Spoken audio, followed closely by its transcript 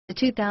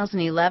The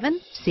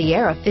 2011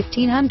 Sierra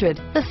 1500.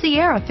 The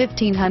Sierra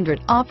 1500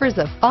 offers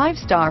a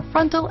 5-star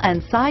frontal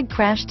and side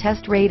crash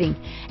test rating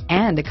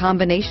and a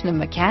combination of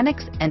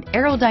mechanics and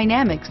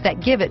aerodynamics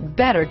that give it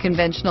better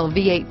conventional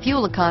V8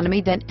 fuel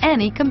economy than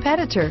any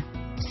competitor.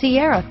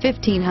 Sierra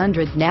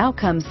 1500 now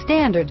comes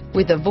standard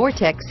with a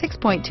Vortex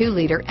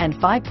 6.2-liter and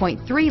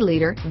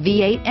 5.3-liter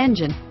V8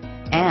 engine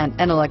and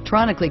an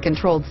electronically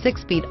controlled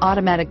 6-speed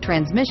automatic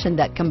transmission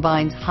that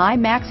combines high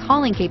max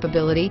hauling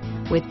capability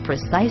with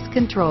precise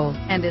control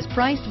and is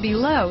priced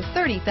below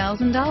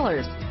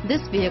 $30,000.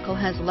 This vehicle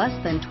has less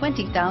than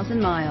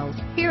 20,000 miles.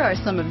 Here are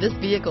some of this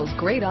vehicle's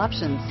great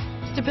options: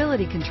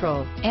 stability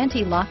control,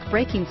 anti-lock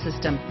braking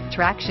system,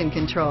 traction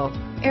control,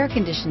 air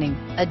conditioning,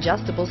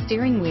 adjustable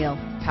steering wheel,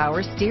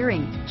 power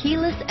steering,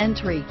 keyless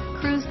entry,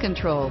 cruise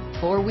control,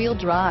 4-wheel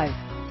drive,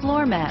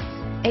 floor mats,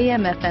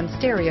 AM/FM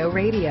stereo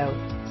radio,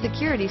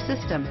 security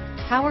system,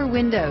 power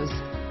windows,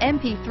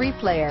 MP3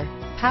 player,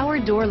 power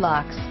door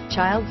locks,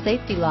 child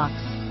safety locks,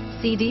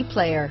 CD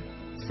player,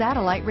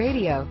 satellite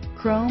radio,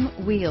 chrome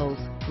wheels,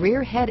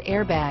 rear head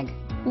airbag.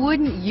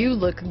 Wouldn't you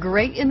look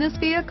great in this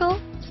vehicle?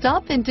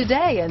 Stop in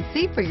today and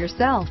see for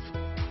yourself.